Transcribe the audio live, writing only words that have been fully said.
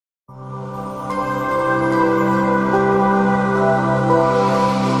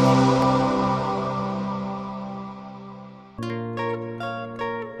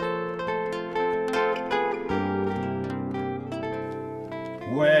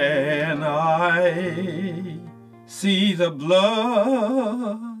When I see the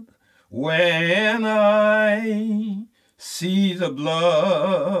blood, when I see the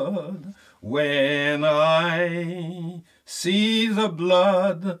blood, when I see the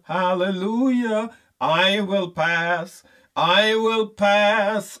blood, hallelujah, I will pass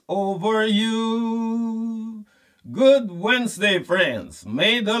over you. Good Wednesday, friends.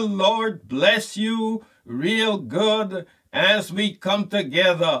 May the Lord bless you real good as we come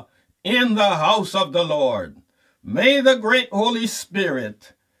together in the house of the Lord. May the great Holy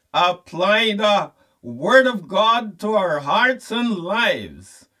Spirit apply the Word of God to our hearts and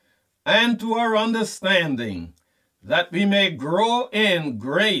lives and to our understanding, that we may grow in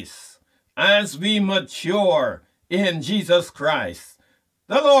grace as we mature in Jesus Christ.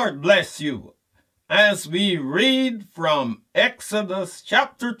 The Lord bless you as we read from Exodus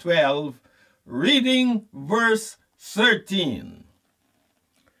chapter 12, reading verse 13.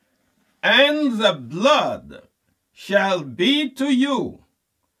 And the blood shall be to you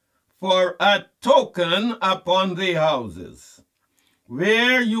for a token upon the houses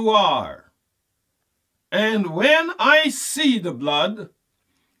where you are. And when I see the blood,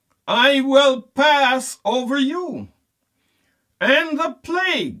 I will pass over you, and the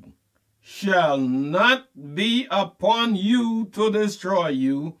plague shall not be upon you to destroy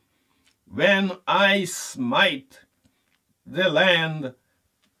you when I smite the land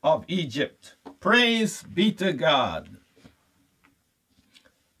of Egypt. Praise be to God.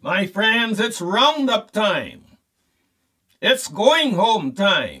 My friends, it's roundup time. It's going home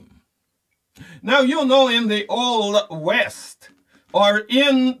time. Now, you know, in the Old West, or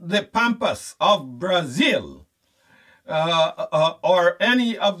in the Pampas of Brazil, or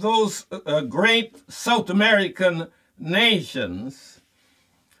any of those great South American nations,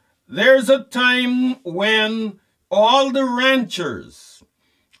 there's a time when all the ranchers,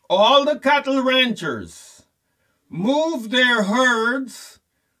 all the cattle ranchers, move their herds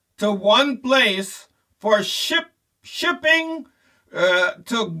to one place for shipping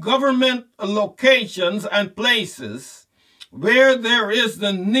to government locations and places where there is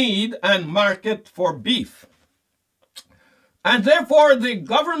the need and market for beef. And therefore the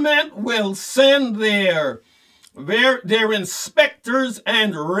government will send their inspectors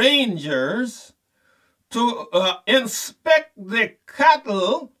and rangers to inspect the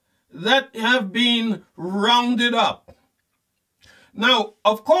cattle that have been rounded up. Now,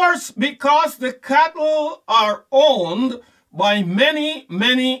 of course, because the cattle are owned by many,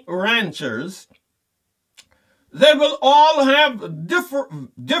 many ranchers, they will all have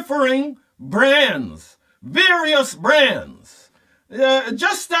differing brands, various brands,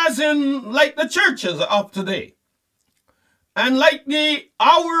 just as in like the churches of today, and like the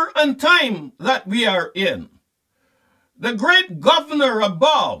hour and time that we are in. The great governor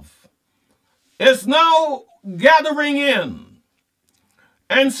above is now gathering in.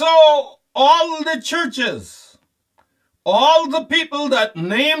 And so all the churches, all the people that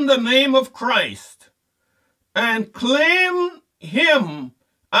name the name of Christ and claim him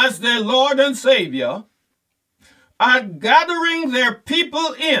as their Lord and Savior are gathering their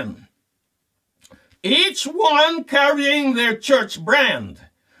people in, each one carrying their church brand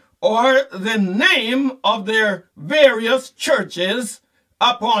or the name of their various churches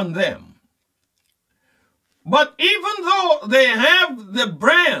upon them. But even though they have the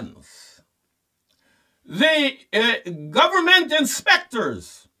brands, the government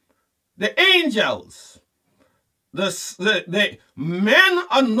inspectors, the angels, the men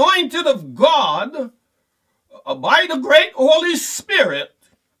anointed of God by the great Holy Spirit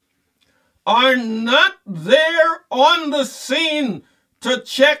are not there on the scene to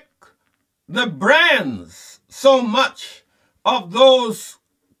check the brands so much of those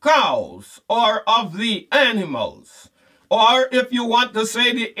cows or of the animals, or if you want to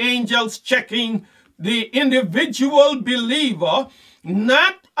say the angels checking the individual believer,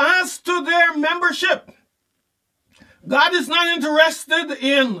 not as to their membership. God is not interested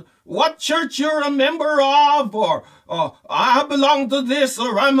in what church you're a member of, or I belong to this,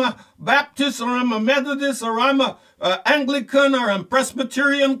 or I'm a Baptist, or I'm a Methodist, or I'm a Anglican, or I'm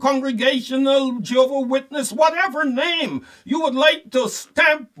Presbyterian, Congregational, Jehovah's Witness, whatever name you would like to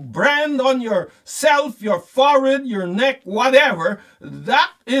stamp, brand on yourself, your forehead, your neck, whatever.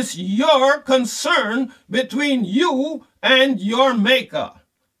 That is your concern between you and your Maker.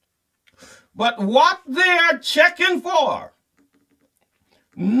 But what they are checking for,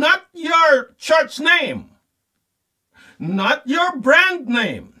 not your church name, not your brand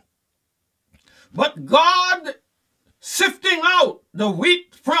name, but God sifting out the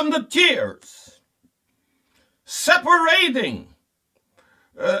wheat from the tares, separating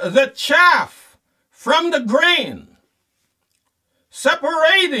the chaff from the grain,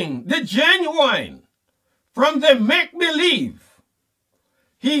 separating the genuine from the make-believe.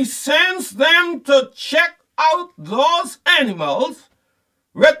 He sends them to check out those animals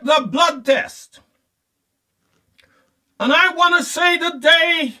with the blood test. And I want to say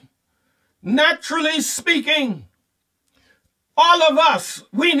today, naturally speaking, all of us,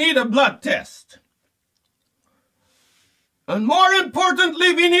 we need a blood test. And more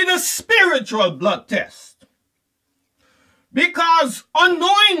importantly, we need a spiritual blood test. Because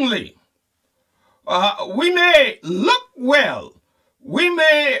unknowingly, we may look well, we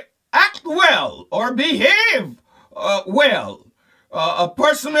may act well, or behave well. A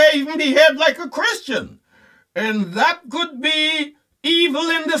person may even behave like a Christian, and that could be evil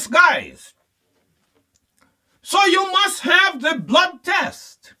in disguise. So you must have the blood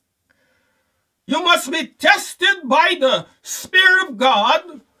test. You must be tested by the Spirit of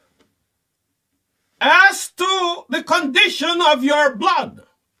God as to the condition of your blood.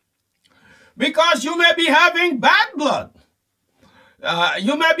 Because you may be having bad blood.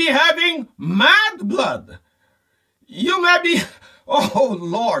 You may be having mad blood. You may be, oh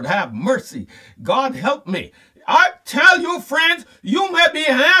Lord, have mercy. God help me. I tell you, friends, you may be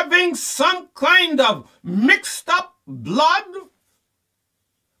having some kind of mixed up blood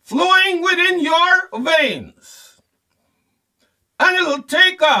flowing within your veins. And it'll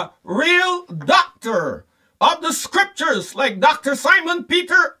take a real doctor of the scriptures like Dr. Simon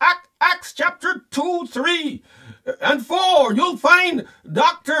Peter, Acts chapter 2, 3, and 4. You'll find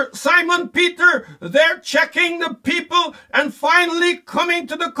Dr. Simon Peter there checking the people and finally coming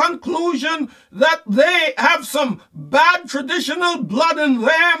to the conclusion that they have some bad traditional blood in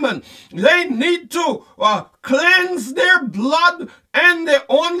them and they need to cleanse their blood, and the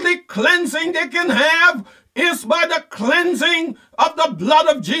only cleansing they can have is by the cleansing of the blood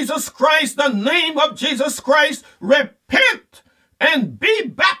of Jesus Christ, the name of Jesus Christ. Repent and be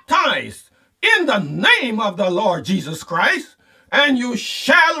baptized in the name of the Lord Jesus Christ, and you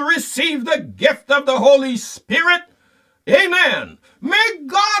shall receive the gift of the Holy Spirit. Amen. May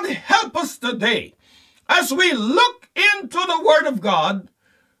God help us today as we look into the Word of God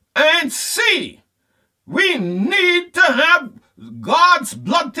and see we need to have God's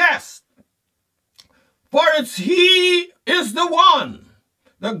blood test. For He is the one,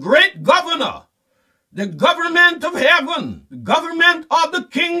 the great governor, the government of heaven, the government of the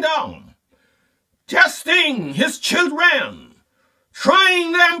kingdom, testing His children,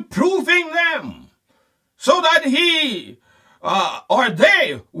 trying them, proving them, so that He or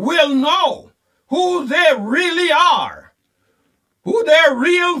they will know who they really are, who their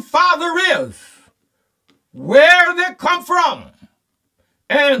real Father is, where they come from,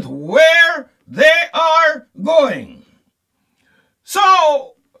 and where they are going.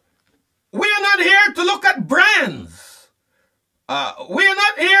 So, we are not here to look at brands. We are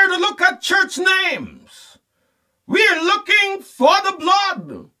not here to look at church names. We are looking for the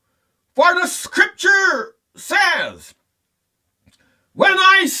blood. For the scripture says, when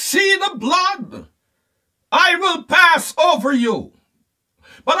I see the blood, I will pass over you.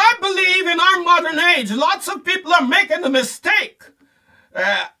 But I believe in our modern age, lots of people are making the mistake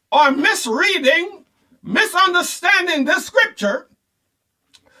or misreading, misunderstanding the scripture.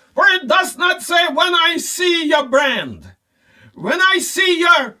 For it does not say, when I see your brand, when I see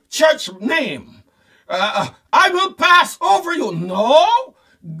your church name, I will pass over you. No,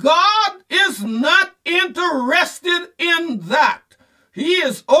 God is not interested in that. He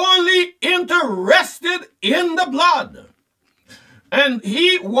is only interested in the blood. And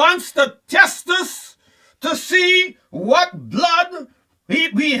He wants to test us to see what blood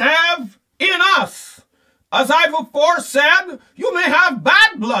we have in us. As I've before said, you may have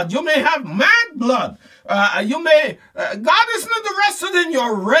bad blood. You may have mad blood. God isn't interested in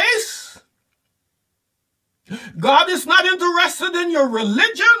your race. God is not interested in your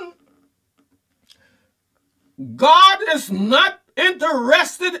religion. God is not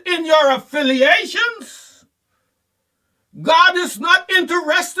interested in your affiliations. God is not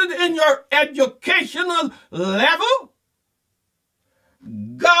interested in your educational level.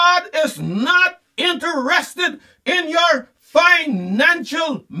 God is not interested in your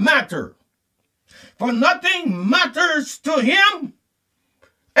financial matter. For nothing matters to Him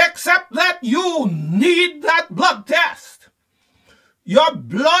except that you need that blood test. Your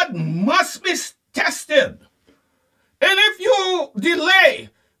blood must be tested. And if you delay,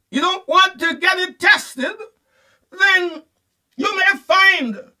 you don't want to get it tested, then you may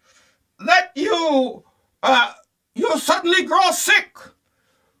find that you suddenly grow sick,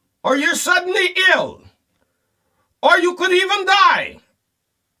 or you're suddenly ill, or you could even die.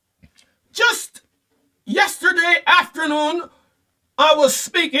 Just yesterday afternoon, I was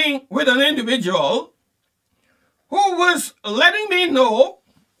speaking with an individual who was letting me know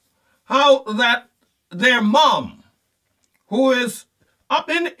how that their mom, who is up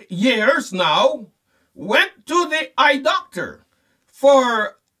in years now, went to the eye doctor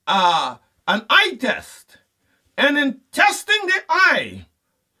for an eye test. And in testing the eye,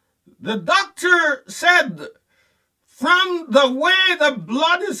 the doctor said, from the way the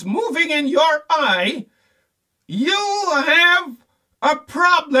blood is moving in your eye, you have a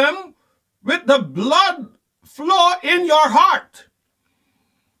problem with the blood flow in your heart.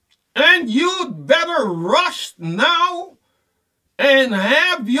 And you'd better rush now and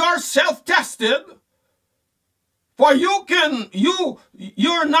have yourself tested, for you're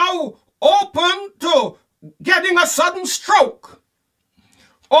now open to getting a sudden stroke,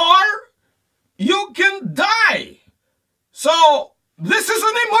 or you can die. So this is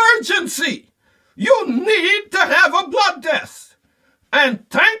an emergency. You need to have a blood test. And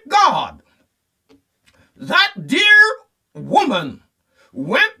thank God that dear woman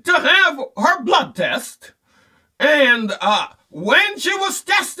went to have her blood test, and when she was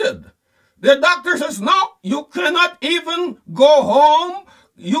tested, the doctor says, no, you cannot even go home.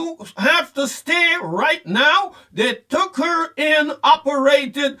 You have to stay right now. They took her in,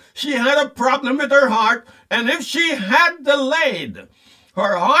 operated. She had a problem with her heart, and if she had delayed,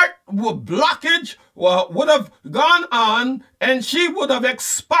 her heart blockage would have gone on, and she would have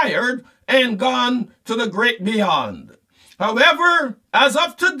expired and gone to the great beyond. However, as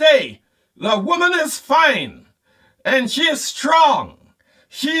of today, the woman is fine, and she is strong.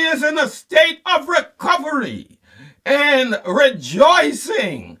 She is in a state of recovery and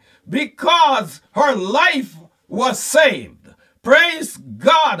rejoicing because her life was saved. Praise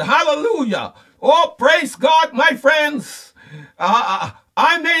God. Hallelujah. Oh, praise God, my friends.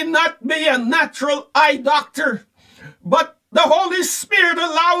 I may not be a natural eye doctor, but the Holy Spirit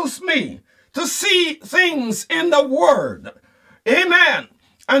allows me to see things in the Word. Amen.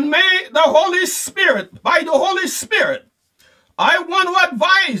 And may the Holy Spirit, by the Holy Spirit, I want to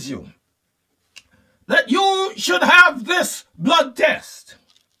advise you that you should have this blood test.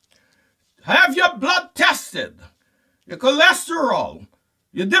 Have your blood tested, your cholesterol,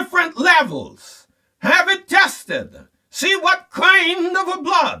 your different levels. Have it tested. See what kind of a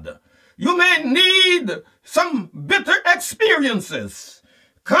blood. You may need some bitter experiences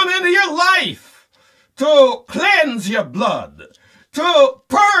come into your life to cleanse your blood, to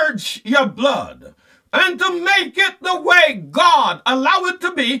purge your blood, and to make it the way God, allow it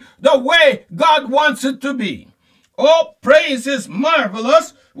to be the way God wants it to be. Oh, praise His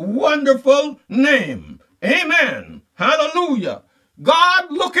marvelous, wonderful name. Amen. Hallelujah. God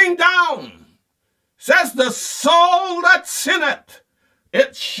looking down says, the soul that sinneth,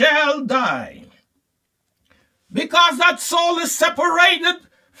 it shall die. Because that soul is separated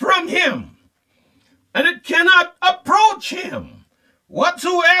from Him, and it cannot approach Him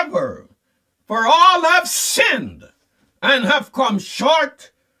whatsoever. For all have sinned and have come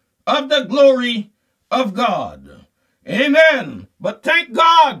short of the glory of God. Amen. But thank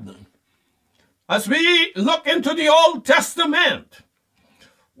God, as we look into the Old Testament,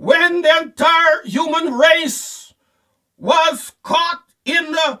 when the entire human race was caught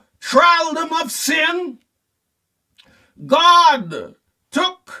in the thraldom of sin, God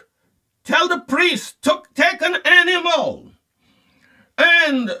tell the priest, take an animal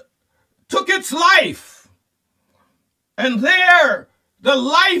and took its life. And there, the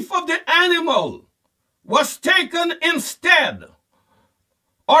life of the animal was taken instead,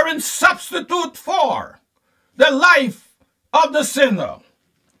 or in substitute for, the life of the sinner.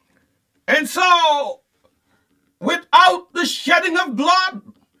 And so, without the shedding of blood,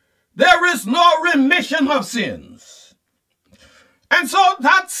 there is no remission of sins. And so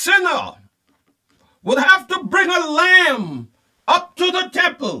that sinner would have to bring a lamb up to the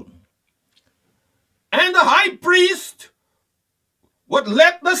temple. And the high priest would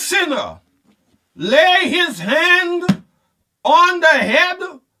let the sinner lay his hand on the head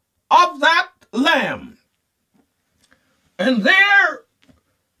of that lamb. And there,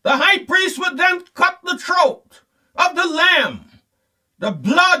 the high priest would then cut the throat of the lamb. The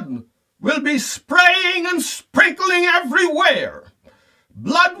blood will be spraying and sprinkling everywhere.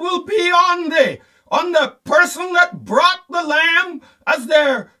 Blood will be on the person that brought the lamb as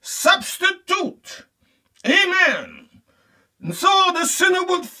their substitute. Amen. And so the sinner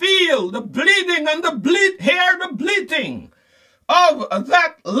would feel the bleeding and the bleating of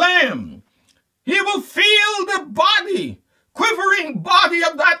that lamb. He will feel the body, quivering body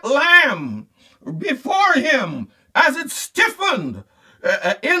of that lamb before him as it stiffened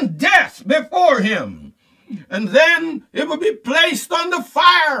in death before him. And then it will be placed on the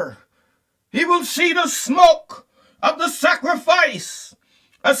fire. He will see the smoke of the sacrifice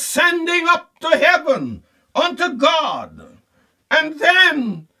ascending up to heaven unto God. And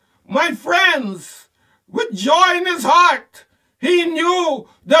then, my friends, with joy in his heart, he knew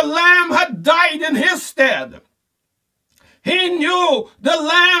the Lamb had died in his stead. He knew the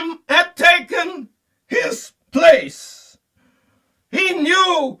Lamb had taken his place. He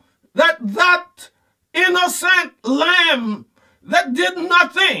knew that that innocent lamb that did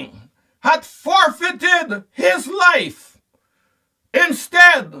nothing had forfeited his life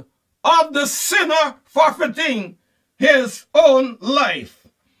instead of the sinner forfeiting his own life.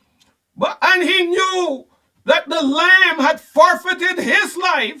 And he knew that the lamb had forfeited his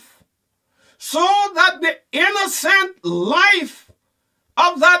life so that the innocent life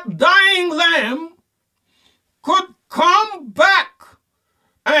of that dying lamb could come back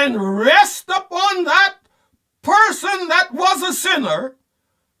and rest upon that person that was a sinner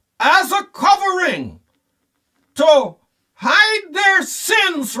as a covering to hide their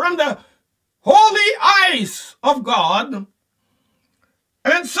sins from the holy eyes of God.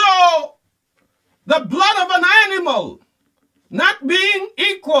 And so the blood of an animal not being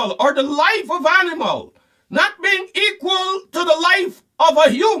equal, or the life of animal not being equal to the life of a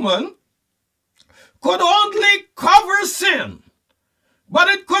human, could only cover sin, but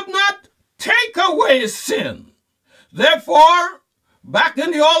it could not take away sin. Therefore, back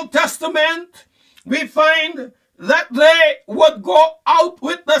in the Old Testament, we find that they would go out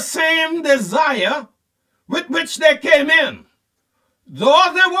with the same desire with which they came in.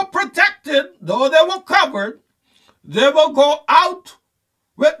 Though they were protected, though they were covered, they will go out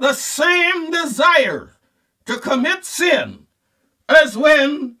with the same desire to commit sin as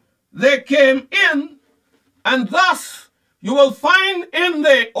when they came in. And thus, you will find in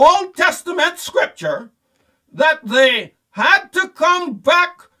the Old Testament scripture that they had to come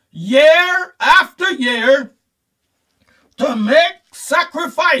back year after year to make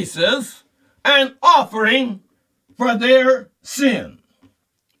sacrifices and offering for their sin.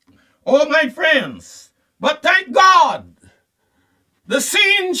 Oh, my friends, but thank God, the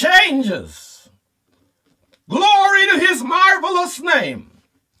scene changes. Glory to his marvelous name.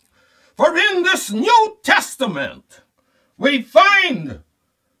 For in this New Testament, we find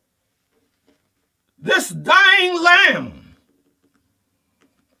this dying lamb,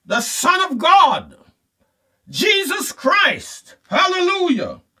 the Son of God, Jesus Christ.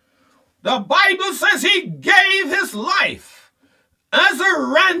 Hallelujah. The Bible says he gave his life as a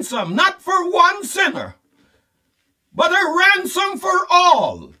ransom, not for one sinner, but a ransom for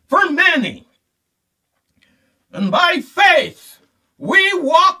all, for many. And by faith, we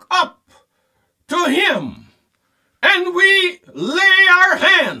walk up to him and we lay our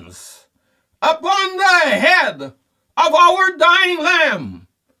hands upon the head of our dying lamb.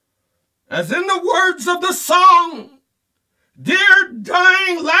 As in the words of the song, "Dear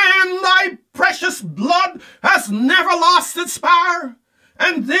dying lamb, thy precious blood has never lost its power,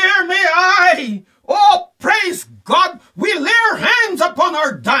 and there may I, oh praise God, we lay our hands upon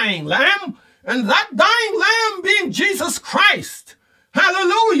our dying lamb, and that dying lamb being Jesus Christ.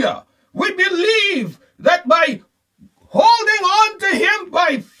 Hallelujah. We believe that by holding on to him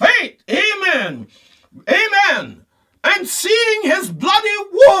by faith, amen, amen, and seeing his bloody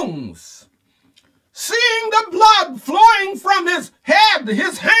wounds, seeing the blood flowing from his head,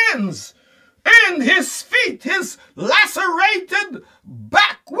 his hands, and his feet, his lacerated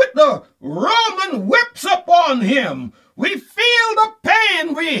back with the Roman whips upon him, we feel the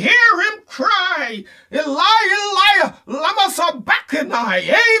pain. We hear him cry, "Eli, Eli, lama sabachthani."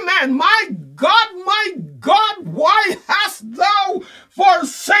 Amen. My God, why hast thou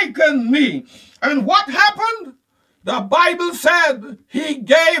forsaken me? And what happened? The Bible said he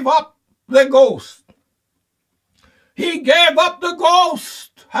gave up the ghost. He gave up the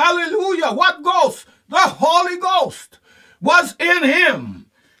ghost. Hallelujah. What ghost? The Holy Ghost was in him.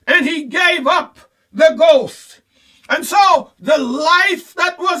 And he gave up the ghost. And so the life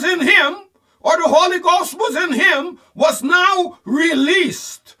that was in him, or the Holy Ghost was in him, was now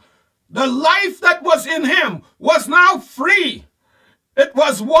released. The life that was in him was now free. It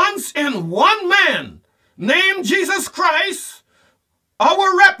was once in one man named Jesus Christ,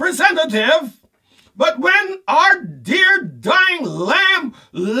 our representative. But when our dear dying lamb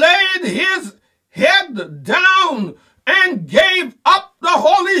laid his head down and gave up the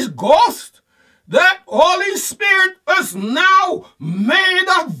Holy Ghost, that Holy Spirit is now made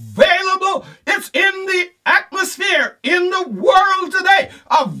available. It's in the atmosphere, in the world today,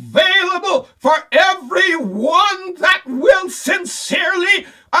 available for everyone that will sincerely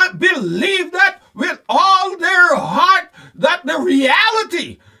believe that with all their heart, that the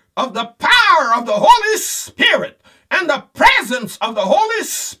reality of the power of the Holy Spirit and the presence of the Holy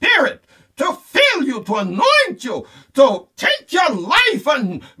Spirit to fill you, to anoint you, to take your life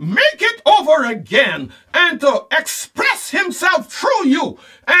and make it over again, and to express himself through you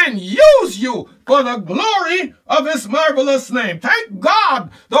and use you for the glory of his marvelous name. Thank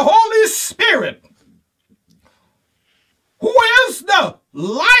God, the Holy Spirit, who is the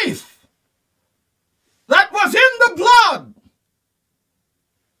life that was in the blood,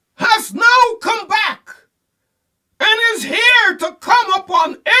 has now come back and is here to come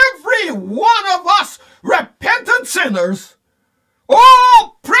upon every one of us repentant sinners.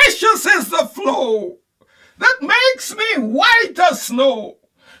 Oh, precious is the flow that makes me white as snow.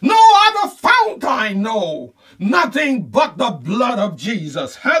 No other fount I know, nothing but the blood of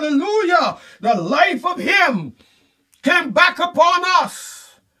Jesus. Hallelujah. The life of him came back upon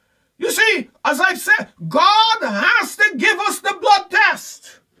us. You see, as I've said, God has to give us the blood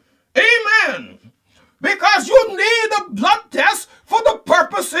test. Amen. Because you need a blood test for the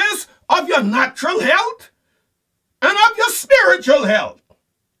purposes of your natural health and of your spiritual health.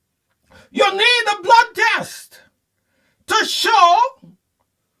 You need a blood test to show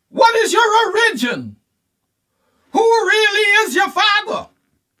what is your origin, who really is your father.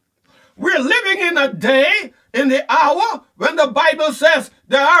 We're living in a day, in the hour, when the Bible says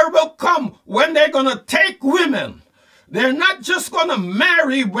the hour will come when they're going to take women. They're not just going to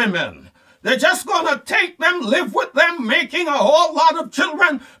marry women. They're just going to take them, live with them, making a whole lot of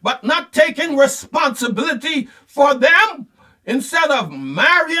children, but not taking responsibility for them. Instead of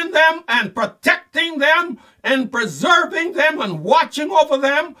marrying them and protecting them and preserving them and watching over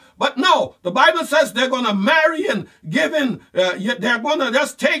them. But no, the Bible says they're going to marry and give in, they're going to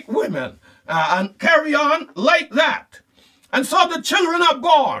just take women and carry on like that. And so the children are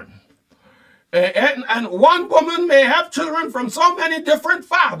born. And one woman may have children from so many different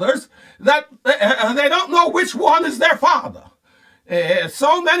fathers that they don't know which one is their father.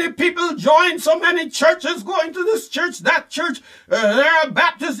 So many people join so many churches, going to this church, that church. They're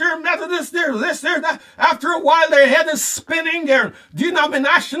Baptist, they're Methodist, they're this, they're that. After a while, their head is spinning. They're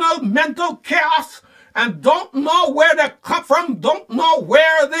denominational mental chaos. And don't know where they come from, don't know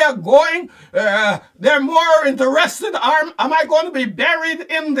where they are going. They're more interested, am I going to be buried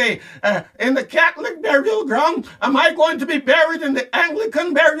in the Catholic burial ground? Am I going to be buried in the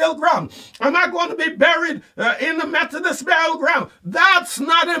Anglican burial ground? Am I going to be buried in the Methodist burial ground? That's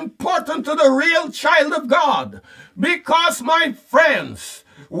not important to the real child of God. Because, my friends,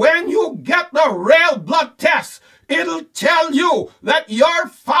 when you get the real blood test, it'll tell you that your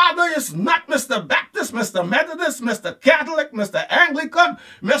father is not Mr. Baptist, Mr. Methodist, Mr. Catholic, Mr. Anglican,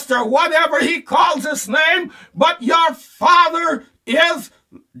 Mr. whatever he calls his name, but your father is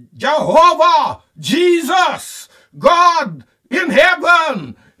Jehovah, Jesus, God in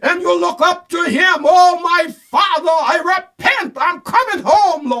heaven. And you look up to him. Oh, my Father, I repent. I'm coming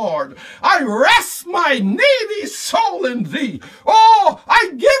home, Lord. I rest my needy soul in thee. Oh,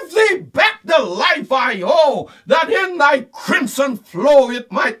 I give thee back the life I owe, that in thy crimson flow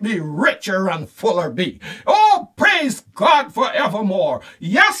it might be richer and fuller be. Oh, praise God forevermore.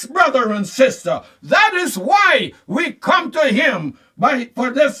 Yes, brother and sister, that is why we come to him for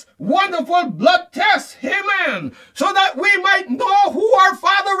this wonderful blood test, amen, so that we might know who our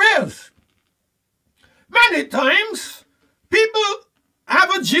Father is. Many times, people have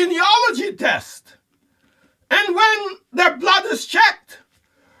a genealogy test, and when their blood is checked,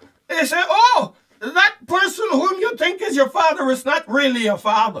 they say, oh, that person whom you think is your father is not really your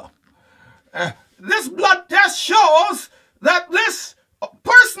father. This blood test shows that this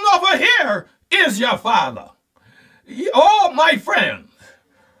person over here is your father. Oh, my friend,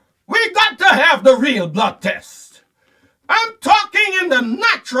 we got to have the real blood test. I'm talking in the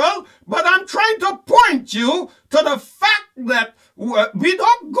natural, but I'm trying to point you to the fact that we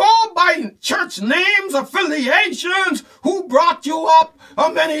don't go by church names, affiliations, who brought you up,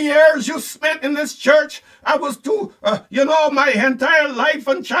 how many years you spent in this church. I was my entire life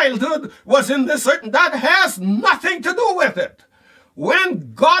and childhood was in this certain. That has nothing to do with it.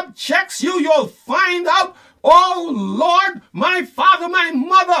 When God checks you, you'll find out, oh, Lord, my father, my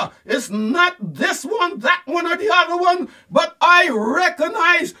mother is not this one, that one, or the other one, but I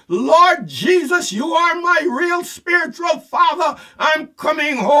recognize, Lord Jesus, you are my real spiritual father. I'm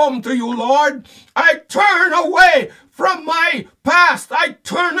coming home to you, Lord. I turn away from my past. I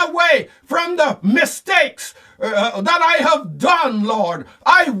turn away from the mistakes that I have done, Lord.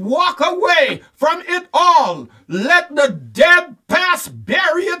 I walk away from it all. Let the dead past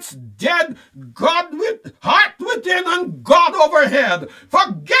bury its dead, God with heart within and God overhead,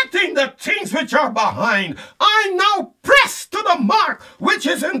 forgetting the things which are behind. I now press to the mark which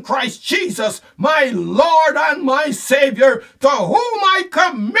is in Christ Jesus, my Lord and my Savior, to whom I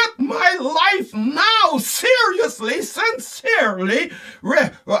commit my life now, seriously, sincerely.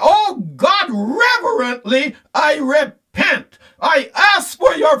 Oh God, reverently, I repent. I ask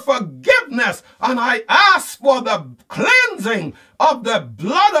for your forgiveness, and I ask for the cleansing of the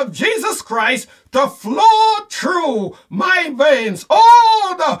blood of Jesus Christ to flow through my veins.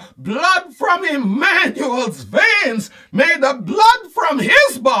 Oh, the blood from Emmanuel's veins. May the blood from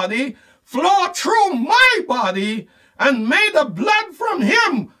his body flow through my body, and may the blood from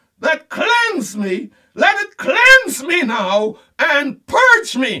him that cleansed me, let it cleanse me now and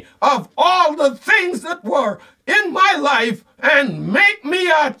purge me of all the things that were in my life and make me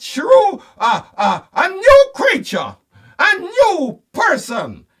a true, a new creature, a new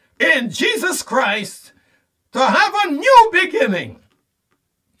person in Jesus Christ, to have a new beginning,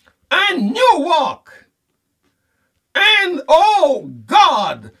 a new walk, and, oh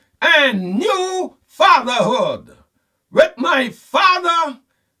God, a new fatherhood with my father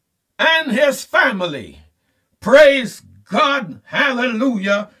and his family. Praise God,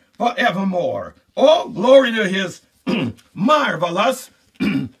 hallelujah, forevermore. Oh, glory to his marvelous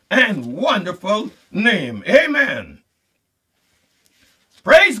and wonderful name. Amen.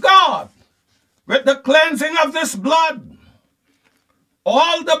 Praise God. With the cleansing of this blood,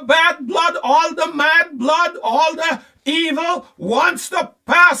 all the bad blood, all the mad blood, all the evil wants to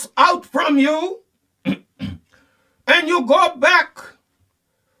pass out from you, and you go back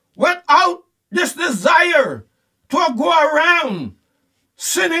without this desire to go around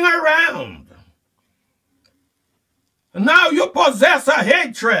sinning around. Now you possess a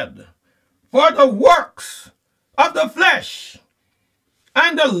hatred for the works of the flesh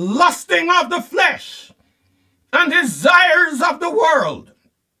and the lusting of the flesh and desires of the world.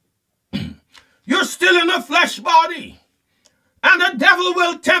 You're still in a flesh body, and the devil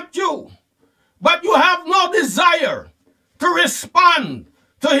will tempt you, but you have no desire to respond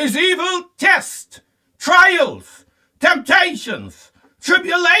to his evil tests, trials, temptations,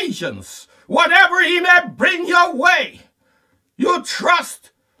 tribulations, whatever he may bring your way. You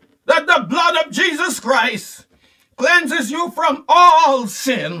trust that the blood of Jesus Christ cleanses you from all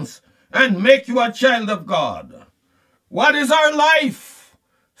sins and make you a child of God. What is our life?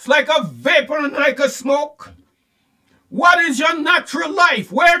 It's like a vapor and like a smoke. What is your natural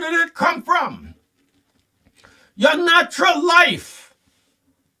life? Where did it come from? Your natural life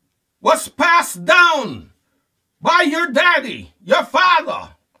was passed down by your daddy, your father.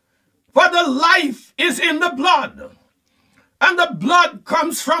 For the life is in the blood, and the blood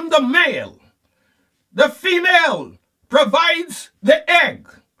comes from the male. The female provides the egg,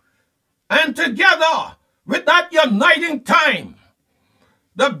 and together with that uniting time,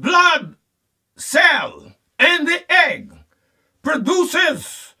 the blood cell and the egg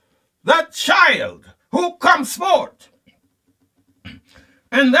produces the child who comes forth.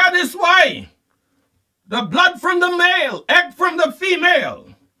 And that is why the blood from the male, egg from the female,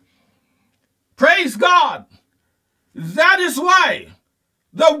 praise God, that is why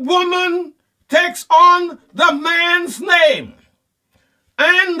the woman takes on the man's name,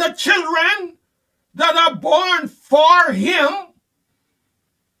 and the children that are born for him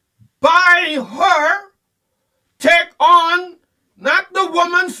by her take on not the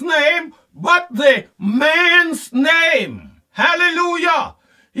woman's name, but the man's name. Hallelujah.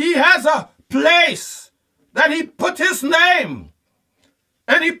 He has a place that he put his name,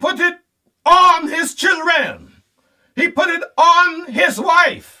 and he put it on his children. He put it on his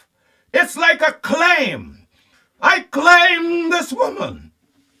wife. It's like a claim. I claim this woman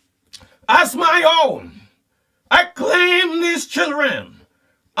as my own. I claim these children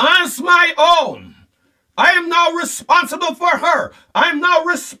as my own. I am now responsible for her. I'm now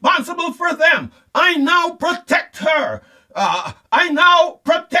responsible for them. I now protect her. I now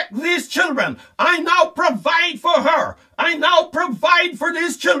protect these children. I now provide for her. I now provide for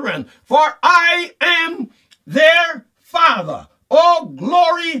these children, for I am their father. Oh,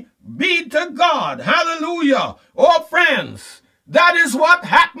 glory be to God. Hallelujah. Oh, friends, that is what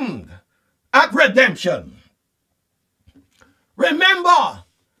happened at redemption. Remember,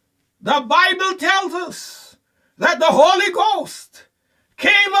 the Bible tells us that the Holy Ghost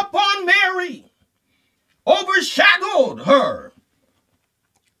came upon Mary, overshadowed her,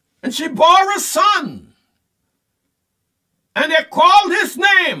 and she bore a son, and they called his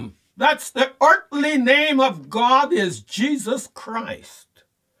name. That's the earthly name of God, is Jesus Christ.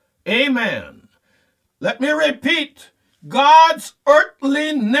 Amen. Let me repeat. God's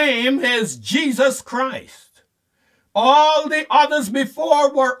earthly name is Jesus Christ. All the others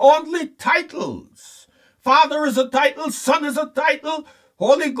before were only titles. Father is a title, Son is a title,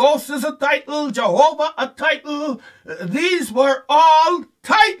 Holy Ghost is a title, Jehovah a title. These were all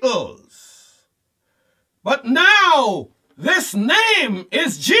titles. But now this name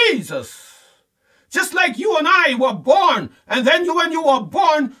is Jesus. Just like you and I were born, and then when you were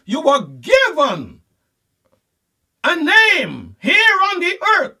born, you were given a name here on the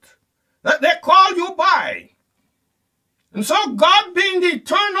earth that they call you by. And so God, being the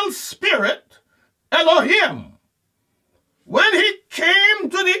eternal spirit, Elohim, when he came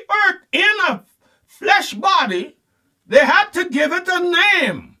to the earth in a flesh body, they had to give it a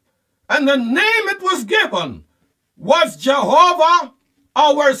name. And the name it was given was Jehovah,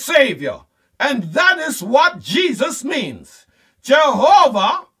 our Savior. And that is what Jesus means.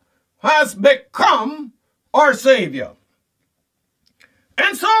 Jehovah has become our Savior.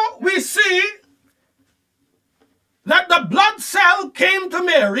 And so we see that the blood cell came to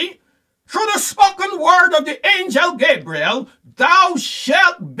Mary through the spoken word of the angel Gabriel, thou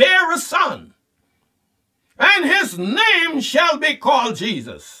shalt bear a son, and his name shall be called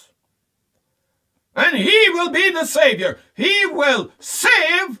Jesus. And he will be the Savior. He will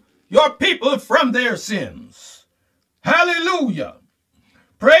save your people from their sins. Hallelujah.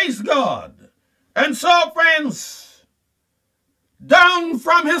 Praise God. And so, friends, down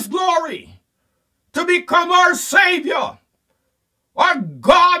from his glory to become our Savior, our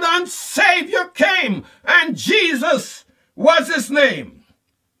God and Savior came, and Jesus was his name.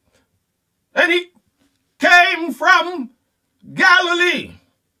 And he came from Galilee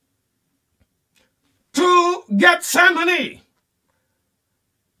to Gethsemane,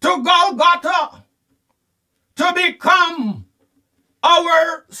 to Golgotha, to become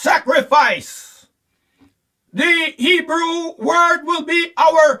our sacrifice. The Hebrew word will be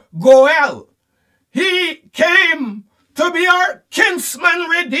our Goel. He came to be our kinsman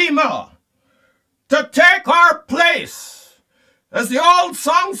redeemer, to take our place. As the old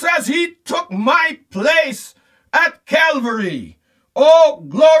song says, he took my place at Calvary. Oh,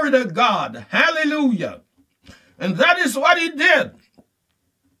 glory to God. Hallelujah. And that is what he did.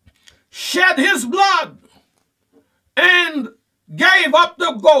 Shed his blood and gave up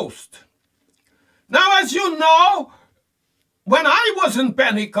the ghost. Now, as you know, when I was in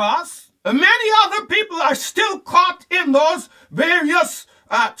Pentecost, many other people are still caught in those various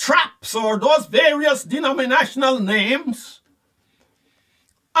traps or those various denominational names.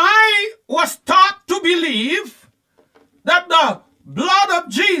 I was taught to believe that the blood of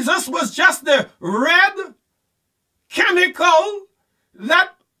Jesus was just the red chemical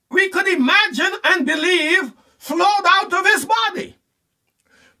that we could imagine and believe flowed out of his body.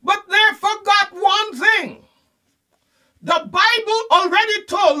 But they forgot one thing. The Bible already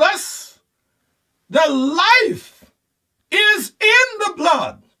told us the life is in the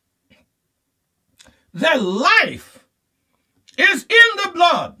blood. The life is in the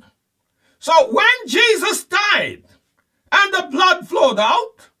blood. So when Jesus died and the blood flowed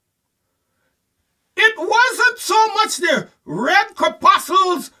out, it wasn't so much the red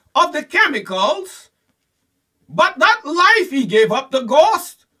corpuscles of the chemicals, but that life he gave up, the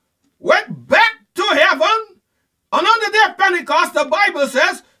ghost, went back to heaven. And under their Pentecost, the Bible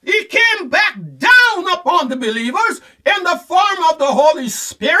says, he came back down upon the believers in the form of the Holy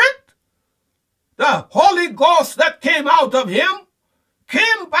Spirit. The Holy Ghost that came out of him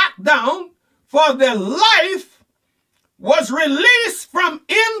came back down, for the life was released from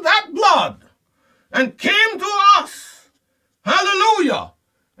in that blood and came to us. Hallelujah.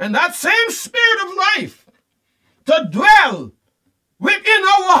 And that same spirit of life to dwell within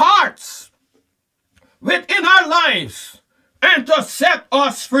our hearts, within our lives, and to set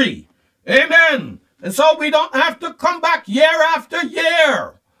us free. Amen. And so we don't have to come back year after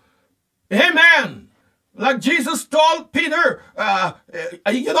year. Amen. Like Jesus told Peter,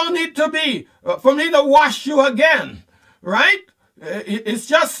 you don't need to be, for me to wash you again. Right? It's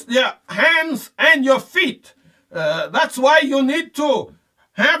just your hands and your feet. That's why you need to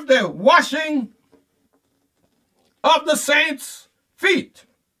have the washing of the saints' feet,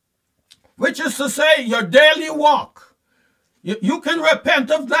 which is to say your daily walk. You can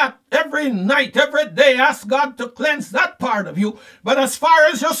repent of that every night, every day. Ask God to cleanse that part of you. But as far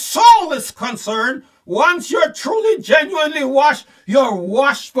as your soul is concerned, once you're truly, genuinely washed, you're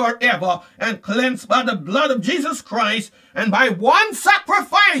washed forever and cleansed by the blood of Jesus Christ. And by one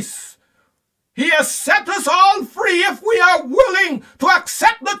sacrifice, he has set us all free if we are willing to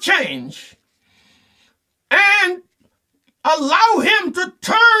accept the change and allow him to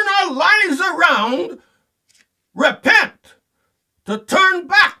turn our lives around repent, to turn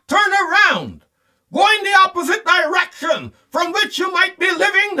back, turn around, go in the opposite direction from which you might be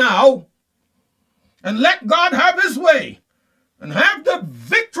living now, and let God have his way and have the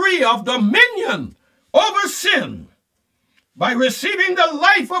victory of dominion over sin by receiving the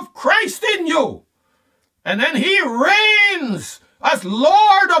life of Christ in you. And then he reigns as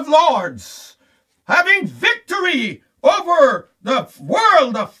Lord of Lords, having victory over the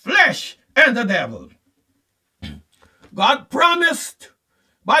world, the flesh, and the devil. God promised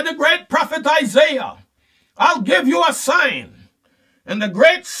by the great prophet Isaiah, I'll give you a sign. And the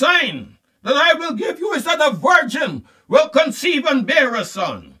great sign that I will give you is that a virgin will conceive and bear a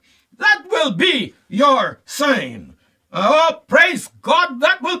son. That will be your sign. Oh, praise God,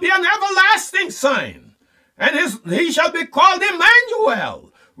 that will be an everlasting sign. And he shall be called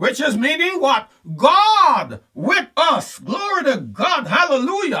Emmanuel, which is meaning what? God with us. Glory to God.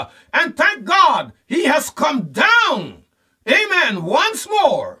 Hallelujah. And thank God he has come down. Amen. Once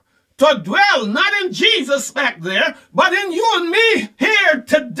more to dwell not in Jesus back there, but in you and me here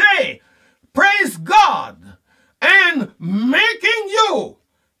today. Praise God. And making you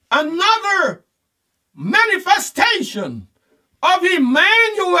another manifestation of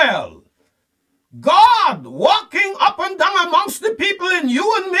Emmanuel. God walking up and down amongst the people in you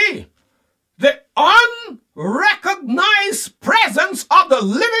and me. The unrecognized presence of the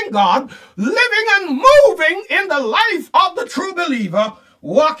living God, living and moving in the life of the true believer,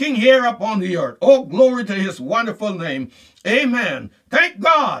 walking here upon the earth. Oh, glory to his wonderful name. Amen. Thank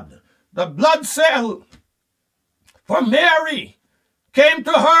God. The blood cell for Mary came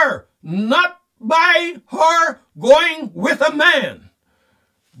to her, not by her going with a man,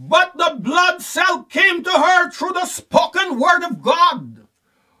 but the blood cell came to her through the spoken word of God.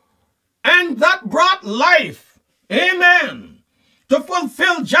 And that brought life. Amen. To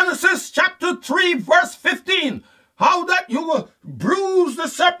fulfill Genesis chapter 3 verse 15. How that you will bruise the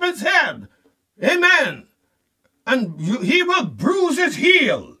serpent's head. Amen. And he will bruise his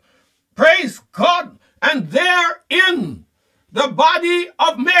heel. Praise God. And there in the body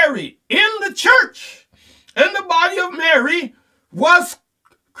of Mary, in the church, in the body of Mary was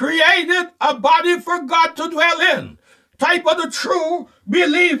created a body for God to dwell in. Type of the true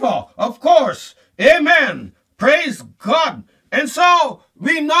believer, of course. Amen. Praise God. And so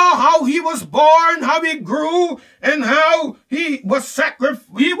we know how he was born, how he grew, and how he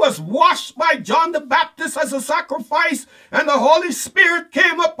was washed by John the Baptist as a sacrifice, and the Holy Spirit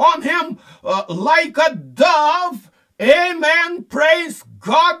came upon him like a dove. Amen. Praise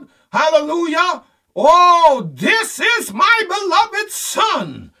God. Hallelujah. Oh, this is my beloved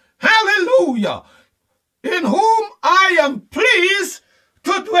Son. Hallelujah. In whom I am pleased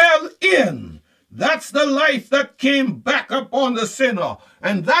to dwell in. That's the life that came back upon the sinner.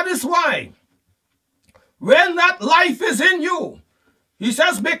 And that is why, when that life is in you, he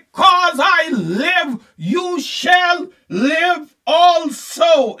says, because I live, you shall live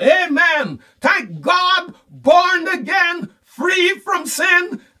also. Amen. Thank God, born again, free from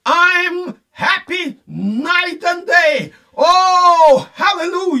sin. I'm happy night and day. Oh,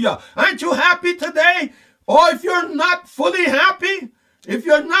 hallelujah. Aren't you happy today? Or if you're not fully happy, if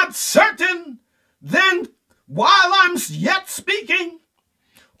you're not certain, then while I'm yet speaking,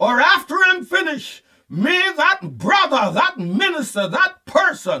 or after I'm finished, may that brother, that minister, that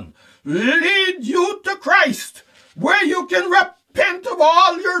person lead you to Christ, where you can repent of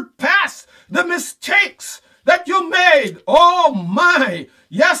all your past, the mistakes that you made. Oh my,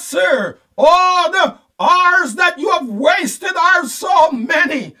 yes sir. Oh, the hours that you have wasted are so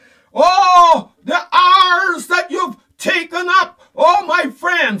many. Oh, the hours that you've taken up. Oh, my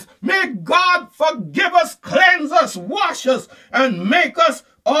friends, may God forgive us, cleanse us, wash us, and make us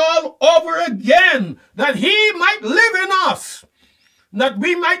all over again, that he might live in us, that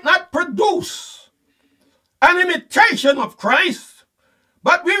we might not produce an imitation of Christ,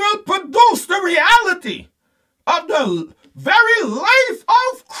 but we will produce the reality of the very life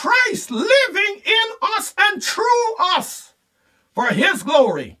of Christ living in us and through us for his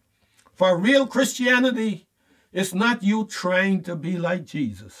glory. For real Christianity is not you trying to be like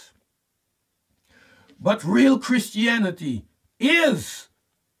Jesus, but real Christianity is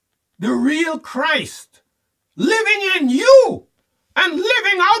the real Christ living in you and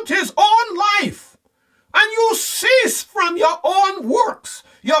living out his own life. And you cease from your own works,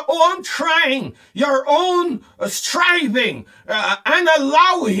 your own trying, your own striving, and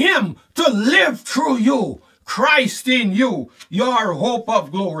allow him to live through you. Christ in you, your hope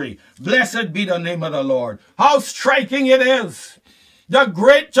of glory. Blessed be the name of the Lord. How striking it is. The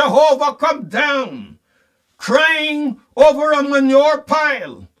great Jehovah come down, crying over a manure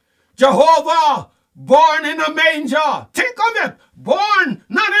pile. Jehovah born in a manger. Think of it. Born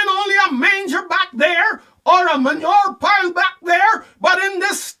not in only a manger back there or a manure pile back there, but in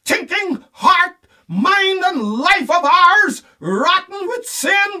this stinking heart, mind, and life of ours, rotten with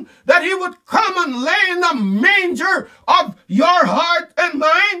sin, that he would come and lay in the manger of your heart and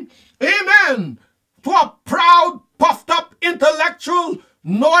mine. Amen. To a proud, puffed up, intellectual,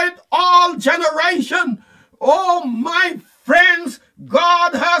 know-it-all generation. Oh, my friends,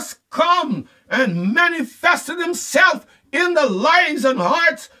 God has come and manifested himself in the lives and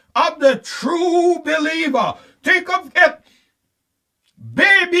hearts of the true believer. Think of it.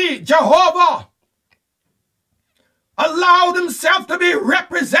 Baby Jehovah allowed himself to be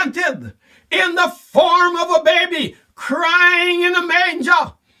represented in the form of a baby crying in a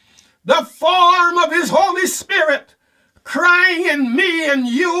manger. The form of his Holy Spirit crying in me and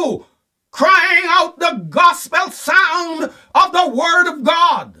you, crying out the gospel sound of the word of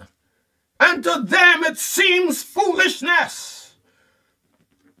God. And to them it seems foolishness.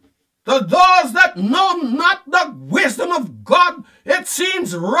 To those that know not the wisdom of God, it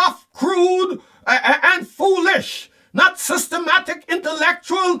seems rough, crude, and foolish. Not systematic,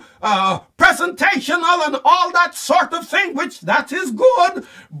 intellectual, presentational, and all that sort of thing, which that is good.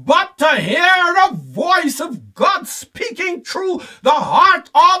 But to hear a voice of God speaking through the heart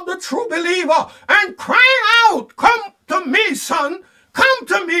of the true believer and crying out, "Come to me, son. Come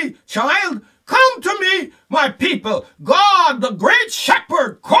to me, child. Come to me, my people." God, the great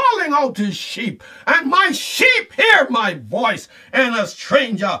shepherd, calling out his sheep. "And my sheep hear my voice, and a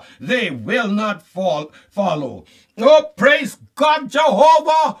stranger they will not follow." Oh, praise God,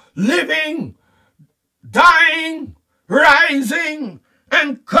 Jehovah, living, dying, rising,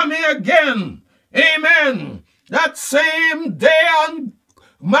 and coming again. Amen. That same day on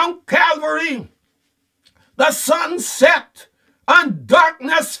Mount Calvary, the sun set and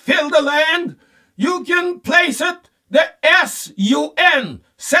darkness filled the land. You can place it, the S-U-N,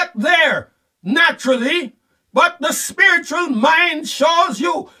 set there naturally, but the spiritual mind shows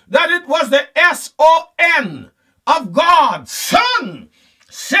you that it was the S-O-N of God. Sun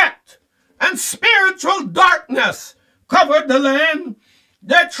set, and spiritual darkness covered the land.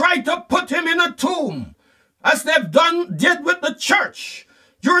 They tried to put him in a tomb, as they've did with the church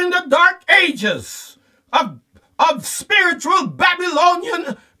during the dark ages of spiritual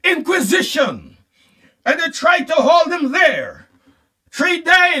Babylonian Inquisition. And they tried to hold him there 3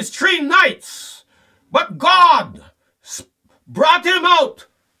 days, 3 nights. But God brought him out.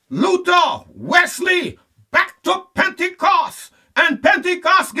 Luther, Wesley, back to Pentecost. And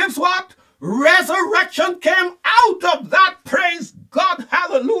Pentecost gives what? Resurrection came out of that. Praise God.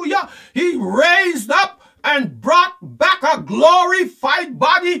 Hallelujah. He raised up and brought back a glorified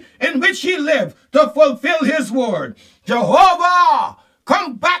body in which he lived to fulfill his word. Jehovah,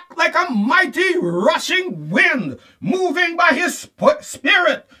 come back like a mighty rushing wind, moving by his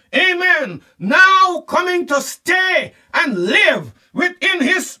spirit. Amen. Now coming to stay and live within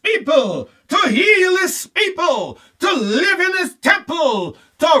his people, to heal his people, to live in his temple,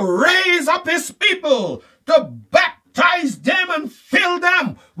 to raise up his people, to baptize them and fill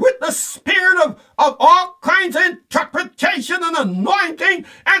them with the spirit of all kinds of interpretation and anointing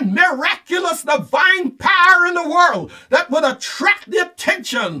and miraculous divine power in the world that would attract the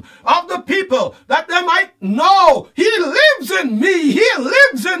attention of the people, that they might know he lives in me. He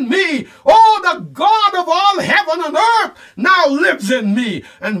lives in me. Oh, the God of all heaven and earth now lives in me.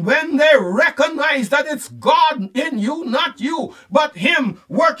 And when they recognize that it's God in you, not you, but him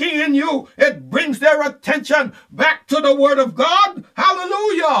working in you, it brings their attention back to the word of God.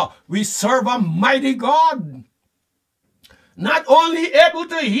 Hallelujah. We serve a mighty God, not only able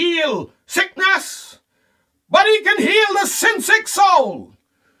to heal sickness, but he can heal the sin-sick soul.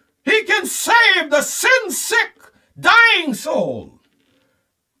 He can save the sin-sick, dying soul.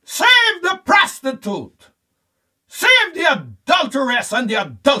 Save the prostitute. Save the adulteress and the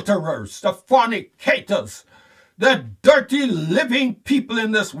adulterers, the fornicators, the dirty living people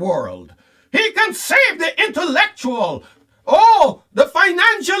in this world. He can save the intellectual, the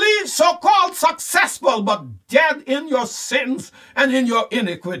financially so-called successful, but dead in your sins and in your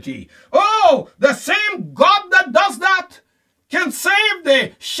iniquity. The same God that does that can save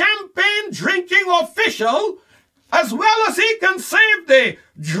the champagne drinking official as well as he can save the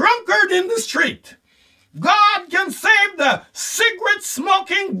drunkard in the street. God can save the cigarette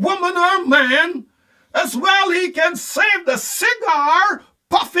smoking woman or man as well. He can save the cigar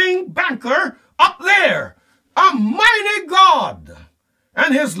puffing banker up there. A mighty God,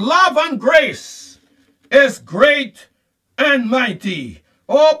 and his love and grace is great and mighty.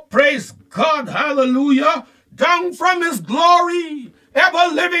 Oh, praise God, hallelujah. Down from his glory,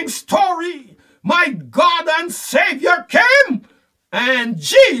 ever-living story, my God and Savior came, and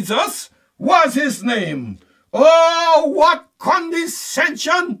Jesus was his name. Oh, what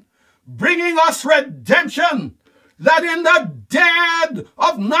condescension, bringing us redemption, that in the dead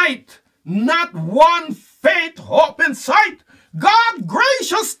of night, not one faint hope in sight, God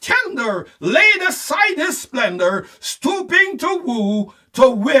gracious tender laid aside his splendor, stooping to woo, to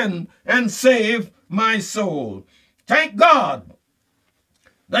win and save my soul. Thank God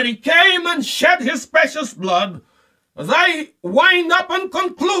that he came and shed his precious blood. As I wind up and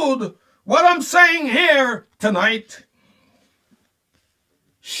conclude what I'm saying here tonight,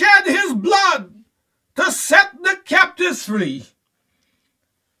 shed his blood to set the captives free,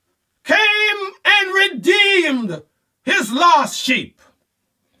 came and redeemed his lost sheep.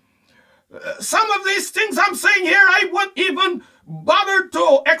 Some of these things I'm saying here, I won't even bother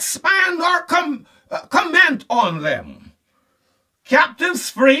to expand or comment on them. Captives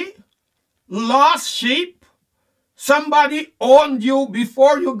free, lost sheep, somebody owned you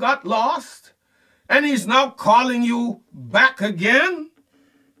before you got lost, and he's now calling you back again,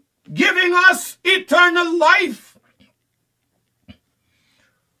 giving us eternal life.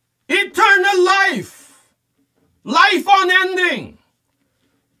 Eternal life, life unending,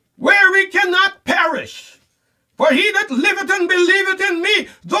 where we cannot perish. For he that liveth and believeth in me,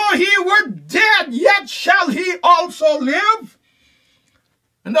 though he were dead, yet shall he also live.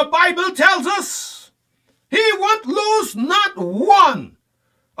 And the Bible tells us he won't lose not one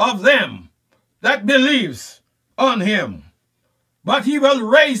of them that believes on him, but he will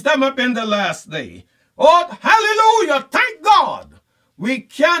raise them up in the last day. Oh, hallelujah, thank God. We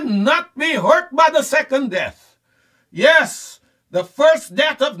cannot be hurt by the second death. Yes, the first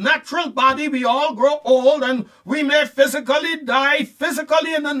death of natural body, we all grow old and we may physically die,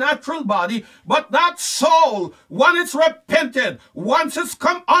 physically in the natural body, but that soul, once it's repented, once it's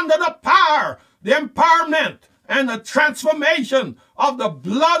come under the power, the empowerment, and the transformation of the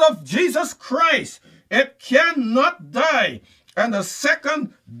blood of Jesus Christ, it cannot die. And the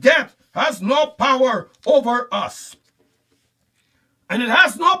second death has no power over us. And it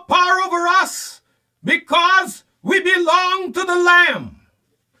has no power over us because we belong to the Lamb.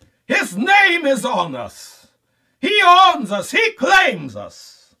 His name is on us. He owns us. He claims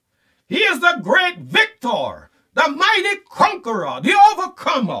us. He is the great victor, the mighty conqueror, the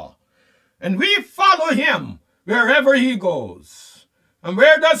overcomer. And we follow him wherever he goes. And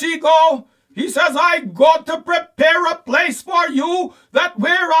where does he go? He says, I go to prepare a place for you, that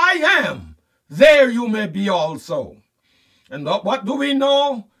where I am, there you may be also. And what do we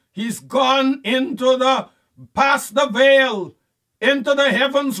know? He's gone into past the veil, into the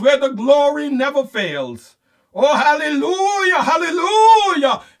heavens where the glory never fails. Oh, hallelujah,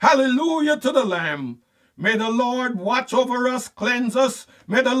 hallelujah, hallelujah to the Lamb. May the Lord watch over us, cleanse us.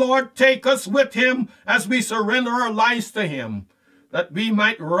 May the Lord take us with him as we surrender our lives to him, that we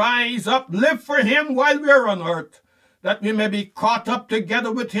might rise up, live for him while we're on earth, that we may be caught up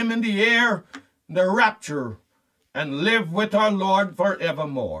together with him in the air, the rapture, and live with our Lord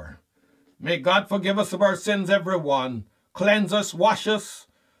forevermore. May God forgive us of our sins, everyone, cleanse us, wash us,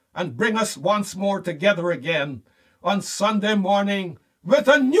 and bring us once more together again on Sunday morning with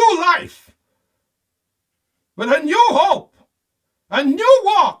a new life, with a new hope, a new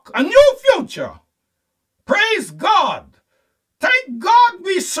walk, a new future. Praise God. Thank God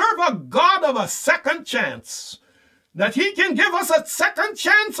we serve a God of a second chance, that he can give us a second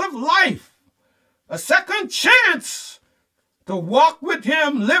chance of life, a second chance to walk with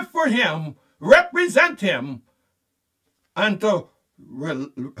him, live for him, represent him, and to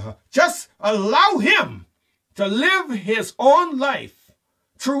just allow him to live his own life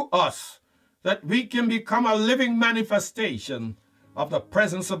through us, that we can become a living manifestation of the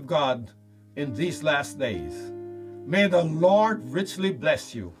presence of God in these last days. May the Lord richly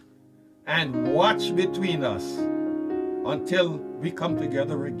bless you and watch between us until we come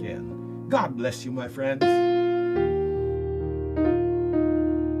together again. God bless you, my friends.